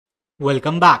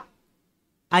Welcome back.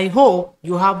 I hope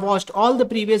you have watched all the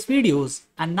previous videos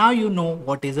and now you know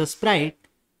what is a sprite,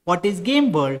 what is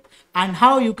Game World, and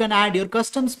how you can add your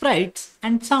custom sprites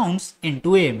and sounds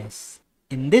into AMS.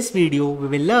 In this video, we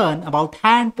will learn about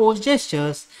hand pose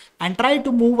gestures and try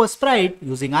to move a sprite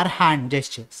using our hand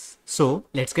gestures. So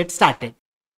let's get started.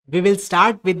 We will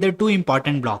start with the two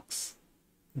important blocks,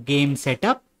 game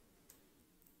setup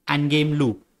and game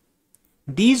loop.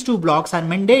 These two blocks are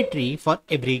mandatory for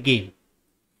every game.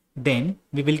 Then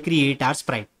we will create our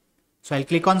sprite. So I'll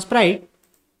click on sprite,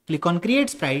 click on create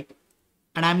sprite,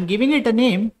 and I'm giving it a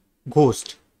name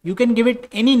ghost. You can give it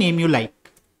any name you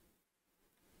like.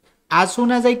 As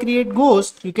soon as I create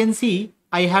ghost, you can see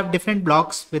I have different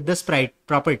blocks with the sprite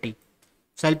property.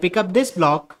 So I'll pick up this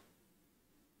block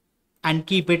and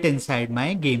keep it inside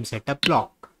my game setup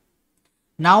block.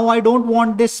 Now I don't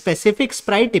want this specific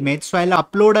sprite image, so I'll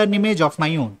upload an image of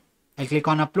my own. I'll click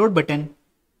on upload button,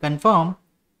 confirm,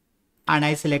 and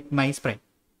I select my sprite.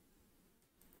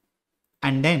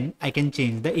 And then I can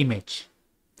change the image.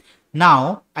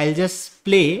 Now I'll just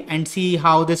play and see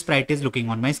how the sprite is looking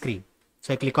on my screen.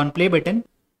 So I click on play button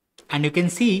and you can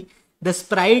see the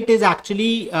sprite is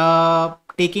actually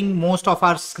taking most of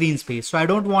our screen space. So I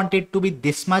don't want it to be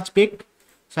this much big.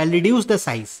 So I'll reduce the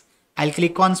size. I'll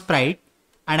click on sprite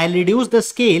and I'll reduce the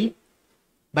scale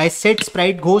by set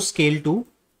sprite ghost scale to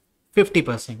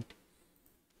 50%.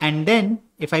 And then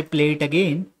if I play it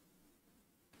again,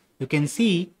 you can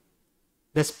see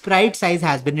the sprite size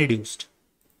has been reduced.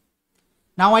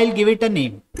 Now I'll give it a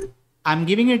name. I'm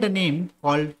giving it a name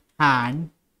called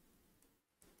hand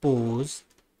pose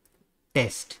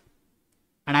test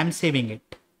and I'm saving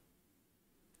it.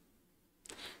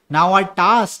 Now our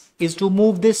task is to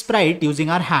move this sprite using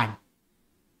our hand.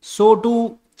 So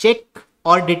to check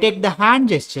or detect the hand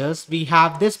gestures, we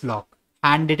have this block,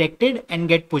 hand detected and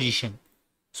get position.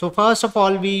 So first of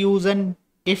all, we use an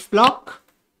if block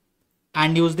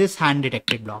and use this hand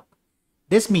detected block.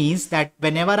 This means that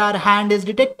whenever our hand is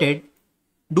detected,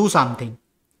 do something.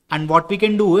 And what we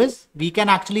can do is we can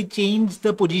actually change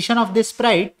the position of this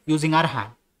sprite using our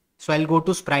hand. So I'll go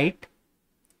to sprite,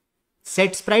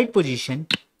 set sprite position,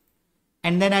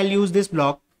 and then I'll use this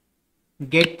block,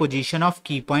 get position of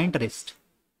key point wrist.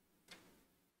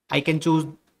 I can choose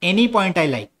any point I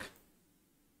like.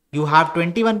 You have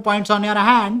 21 points on your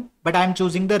hand, but I'm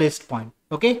choosing the wrist point.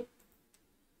 Okay.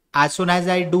 As soon as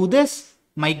I do this,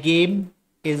 my game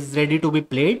is ready to be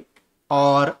played,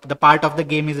 or the part of the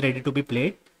game is ready to be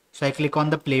played. So I click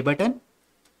on the play button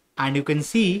and you can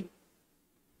see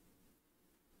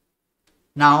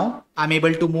now I'm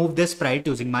able to move this sprite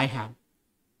using my hand.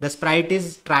 The sprite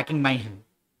is tracking my hand.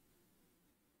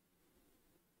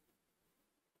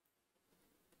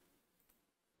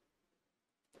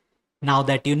 Now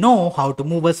that you know how to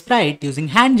move a sprite using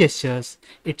hand gestures,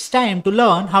 it's time to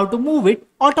learn how to move it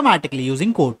automatically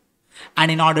using code. And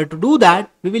in order to do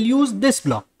that, we will use this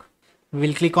block. We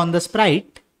will click on the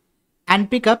sprite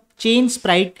and pick up change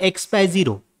sprite x by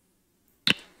 0.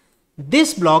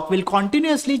 This block will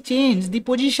continuously change the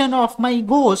position of my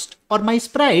ghost or my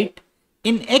sprite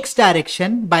in x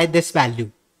direction by this value.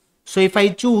 So if I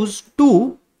choose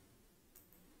 2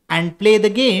 and play the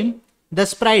game, the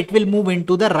sprite will move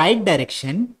into the right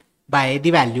direction by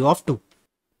the value of 2.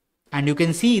 And you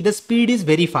can see the speed is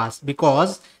very fast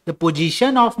because the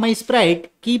position of my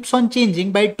sprite keeps on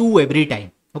changing by 2 every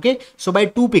time. Okay, so by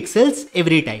 2 pixels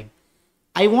every time.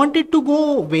 I want it to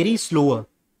go very slower.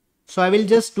 So I will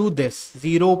just do this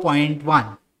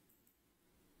 0.1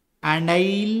 and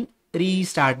I'll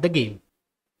restart the game.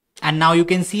 And now you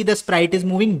can see the sprite is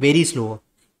moving very slow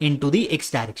into the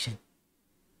x direction.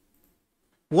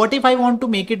 What if I want to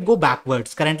make it go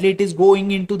backwards? Currently it is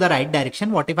going into the right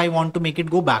direction. What if I want to make it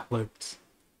go backwards?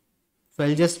 So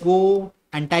I'll just go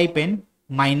and type in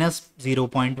minus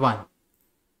 0.1.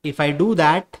 If I do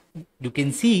that, you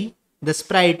can see the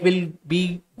sprite will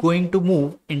be going to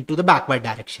move into the backward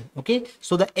direction. Okay,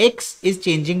 so the x is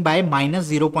changing by minus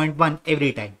 0.1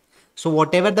 every time. So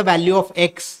whatever the value of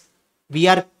x, we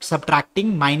are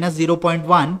subtracting minus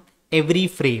 0.1 every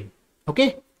frame.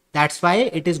 Okay, that's why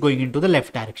it is going into the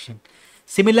left direction.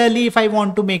 Similarly, if I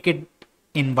want to make it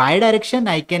in y direction,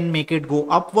 I can make it go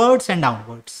upwards and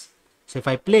downwards. So if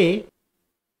I play,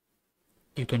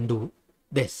 you can do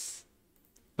this.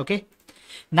 Okay.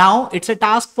 Now it's a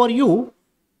task for you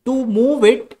to move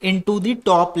it into the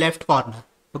top left corner.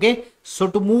 Okay. So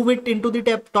to move it into the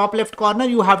top left corner,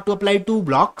 you have to apply 2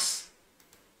 blocks.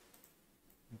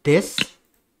 This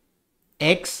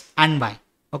X and Y.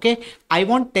 Okay. I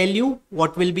won't tell you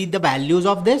what will be the values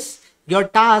of this. Your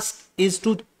task is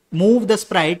to move the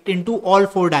sprite into all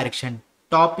 4 directions.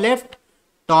 Top left,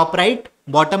 top right,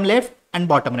 bottom left and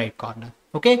bottom right corner.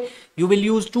 Okay, you will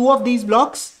use two of these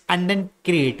blocks and then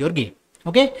create your game.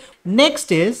 Okay,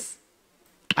 next is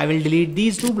I will delete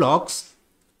these two blocks.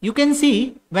 You can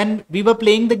see when we were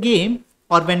playing the game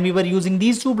or when we were using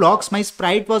these two blocks, my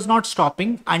sprite was not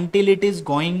stopping until it is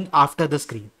going after the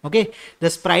screen. Okay, the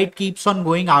sprite keeps on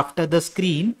going after the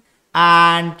screen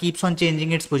and keeps on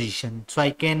changing its position. So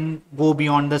I can go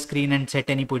beyond the screen and set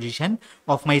any position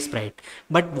of my sprite.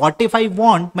 But what if I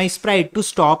want my sprite to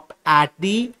stop at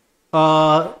the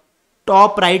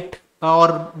top right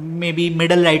or maybe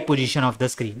middle right position of the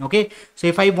screen? Okay, so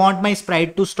if I want my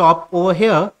sprite to stop over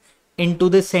here into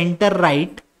the center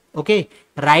right, okay,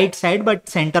 right side but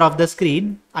center of the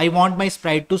screen, I want my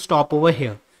sprite to stop over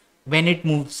here when it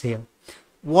moves here.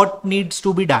 What needs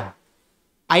to be done?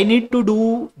 I need to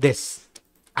do this.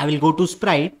 I will go to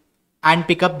sprite and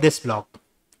pick up this block,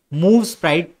 move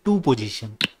sprite to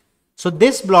position. So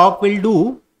this block will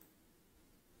do,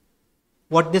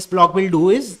 what this block will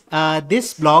do is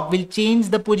this block will change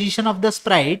the position of the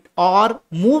sprite or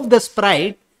move the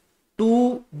sprite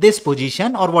to this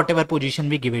position or whatever position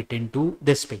we give it into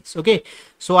this space. Okay,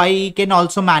 so I can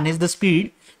also manage the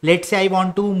speed. Let's say I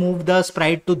want to move the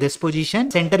sprite to this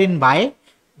position, center in Y,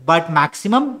 but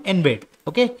maximum in width.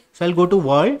 Okay, so I'll go to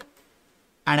world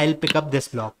and I'll pick up this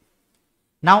block.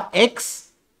 Now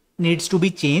X needs to be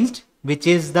changed, which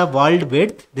is the world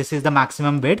width. This is the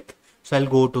maximum width. So I'll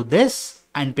go to this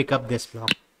and pick up this block.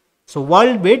 So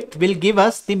world width will give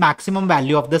us the maximum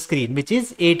value of the screen, which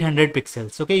is 800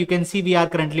 pixels. Okay, you can see we are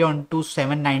currently on to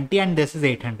 790 and this is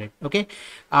 800. Okay,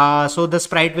 so the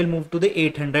sprite will move to the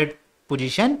 800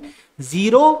 position.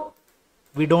 0,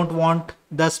 we don't want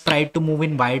the sprite to move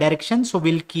in Y direction, so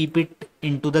we'll keep it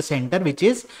into the center, which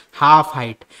is half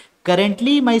height.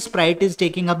 Currently my sprite is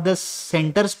taking up the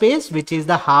center space, which is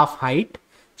the half height.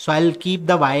 So I'll keep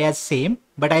the Y as same,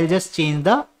 but I'll just change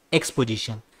the X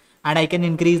position and I can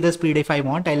increase the speed if I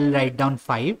want. I'll write down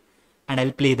 5 and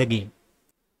I'll play the game.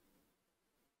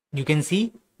 You can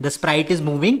see the sprite is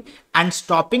moving and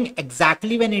stopping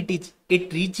exactly when it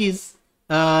reaches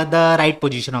the right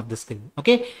position of the screen.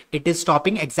 Okay, it is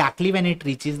stopping exactly when it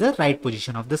reaches the right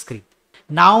position of the screen.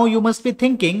 Now you must be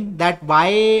thinking that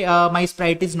why my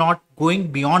sprite is not going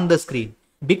beyond the screen,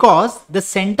 because the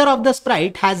center of the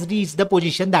sprite has reached the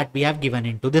position that we have given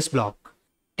into this block.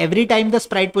 Every time the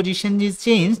sprite position is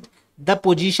changed, the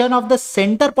position of the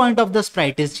center point of the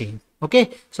sprite is changed. Okay,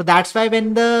 so that's why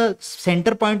when the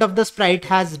center point of the sprite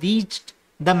has reached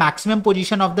the maximum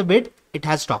position of the width, it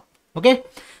has stopped. Okay,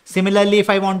 similarly, if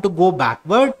I want to go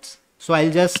backwards, so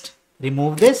I'll just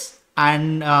remove this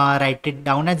and write it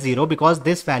down as 0 because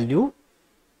this value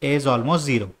is almost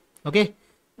 0. Okay,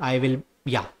 I will,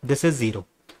 yeah, this is 0.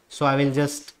 So I will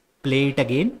just play it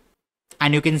again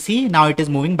and you can see now it is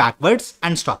moving backwards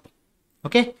and stopping.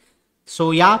 Okay,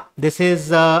 so yeah, this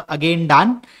is again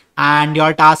done, and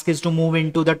your task is to move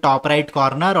into the top right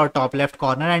corner or top left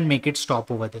corner and make it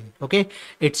stop over there. Okay,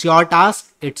 it's your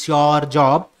task, it's your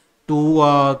job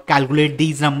to calculate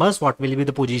these numbers, what will be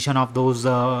the position of those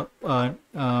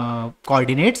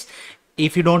coordinates.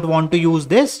 If you don't want to use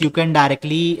this, you can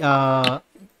directly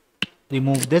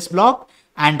remove this block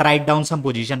and write down some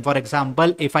position. For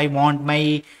example, if I want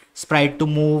my sprite to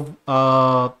move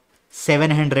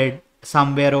 700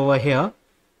 somewhere over here,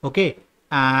 okay,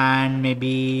 and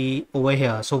maybe over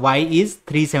here, so Y is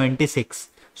 376,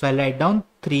 so I'll write down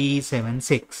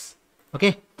 376.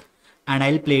 Okay, and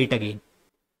I'll play it again.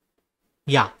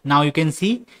 Yeah, now you can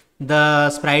see the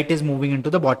sprite is moving into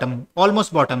the bottom,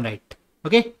 almost bottom right.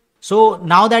 Okay, so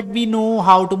now that we know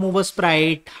how to move a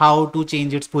sprite, how to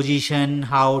change its position,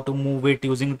 how to move it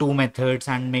using two methods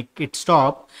and make it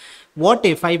stop, what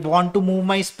if I want to move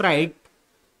my sprite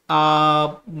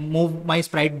beyond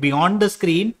the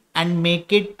screen and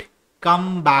make it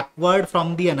come backward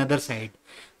from the another side?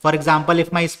 For example,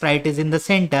 if my sprite is in the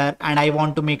center and I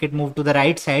want to make it move to the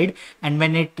right side, and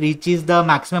when it reaches the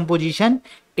maximum position,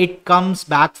 it comes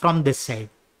back from this side.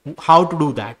 How to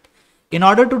do that? In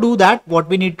order to do that, what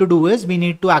we need to do is we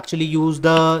need to actually use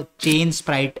the change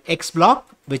sprite X block,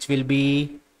 which will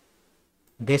be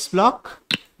this block.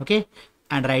 Okay,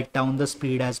 and write down the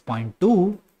speed as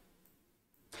 0.2.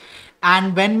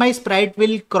 And when my sprite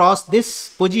will cross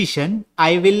this position,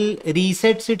 I will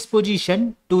reset its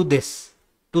position to this,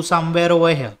 to somewhere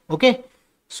over here. Okay,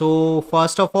 so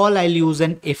first of all, I'll use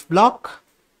an if block.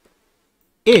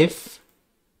 If,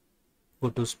 go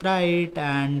to sprite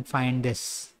and find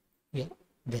this. Yeah,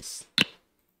 this.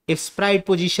 If sprite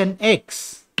position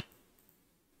X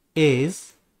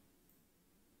is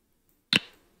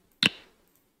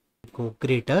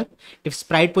greater, if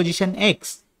sprite position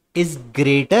X is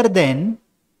greater than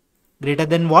Greater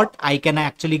than what? I can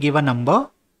actually give a number.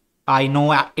 I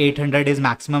know 800 is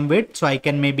maximum width, so I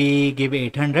can maybe give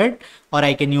 800, or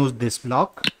I can use this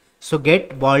block. So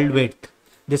get world width.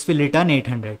 This will return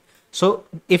 800. So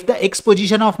if the X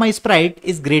position of my sprite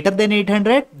is greater than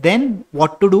 800, then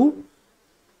what to do?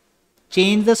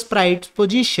 Change the sprite's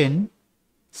position,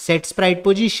 set sprite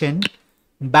position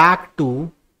back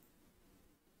to,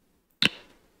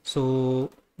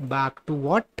 so back to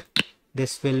what?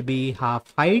 This will be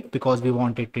half height because we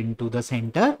want it into the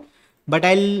center. But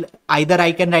I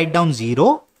can write down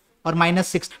 0 or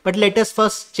 -6. But let us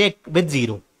first check with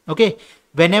 0. Okay.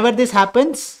 Whenever this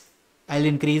happens, I'll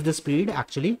increase the speed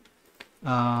actually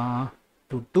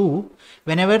to 2.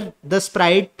 Whenever the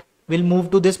sprite will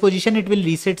move to this position, it will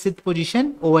reset its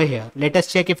position over here. Let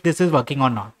us check if this is working or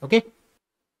not. Okay.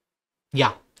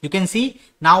 Yeah, you can see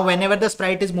now whenever the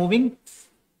sprite is moving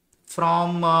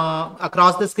from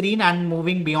across the screen and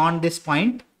moving beyond this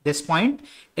point,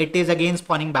 it is again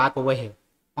spawning back over here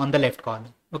on the left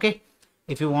corner. Okay.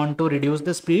 If you want to reduce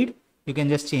the speed, you can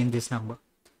just change this number.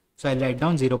 So I'll write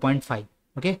down 0.5.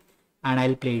 Okay. And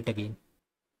I'll play it again.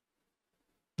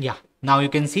 Yeah. Now you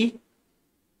can see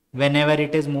whenever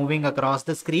it is moving across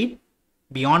the screen,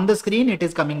 beyond the screen, it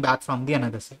is coming back from the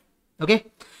another side. Okay.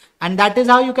 And that is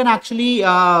how you can actually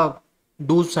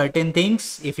do certain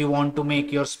things. If you want to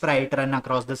make your sprite run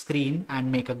across the screen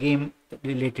and make a game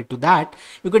related to that,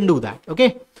 you can do that.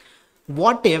 Okay.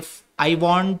 What if I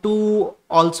want to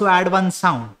also add one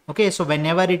sound? Okay. So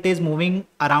whenever it is moving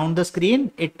around the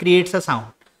screen, it creates a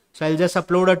sound. So I'll just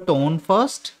upload a tone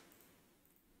first,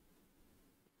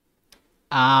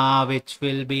 which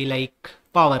will be like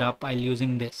power up. I'll be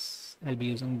using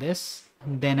this.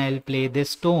 Then I'll play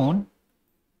this tone.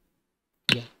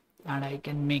 Yeah. And I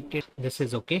can make it, this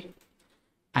is okay,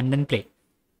 and then play.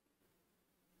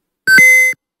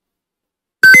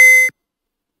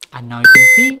 And now you can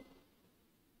see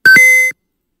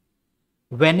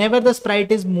whenever the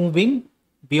sprite is moving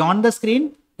beyond the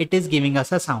screen, it is giving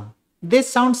us a sound. This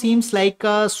sound seems like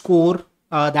a score,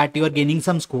 that you are gaining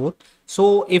some score.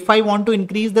 So if I want to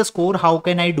increase the score, how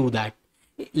can I do that?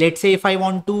 Let's say if I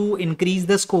want to increase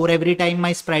the score every time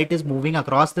my sprite is moving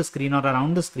across the screen or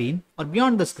around the screen or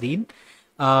beyond the screen,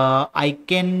 I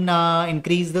can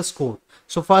increase the score.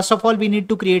 So first of all, we need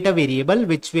to create a variable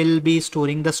which will be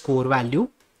storing the score value.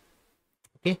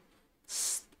 Okay.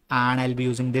 And I'll be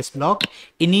using this block.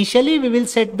 Initially, we will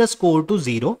set the score to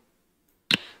 0.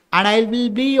 And I will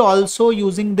be also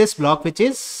using this block, which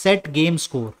is set game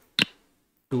score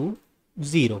to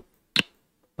 0.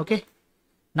 Okay.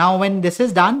 Now, when this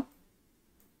is done,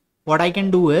 what I can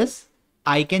do is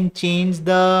I can change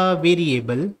the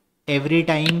variable every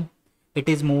time it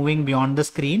is moving beyond the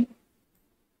screen.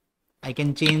 I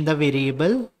can change the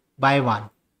variable by 1.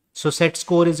 So set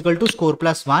score is equal to score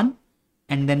plus 1.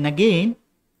 And then again,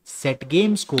 set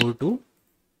game score to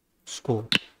score.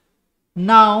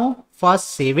 Now,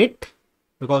 first save it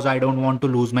because I don't want to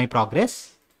lose my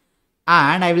progress.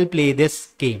 And I will play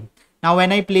this game. Now,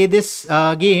 when I play this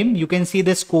game, you can see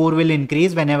the score will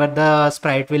increase whenever the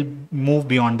sprite will move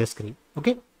beyond the screen.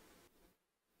 Okay.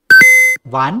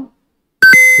 1,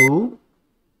 2,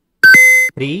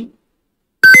 3.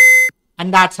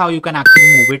 And that's how you can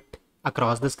actually move it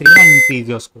across the screen and increase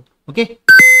your score. Okay.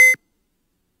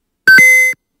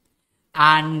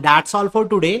 And that's all for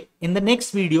today. In the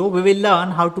next video, we will learn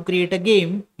how to create a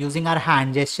game using our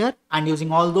hand gesture and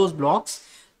using all those blocks.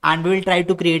 And we will try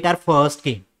to create our first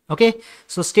game. Okay,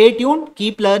 so stay tuned,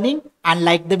 keep learning and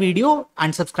like the video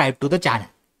and subscribe to the channel.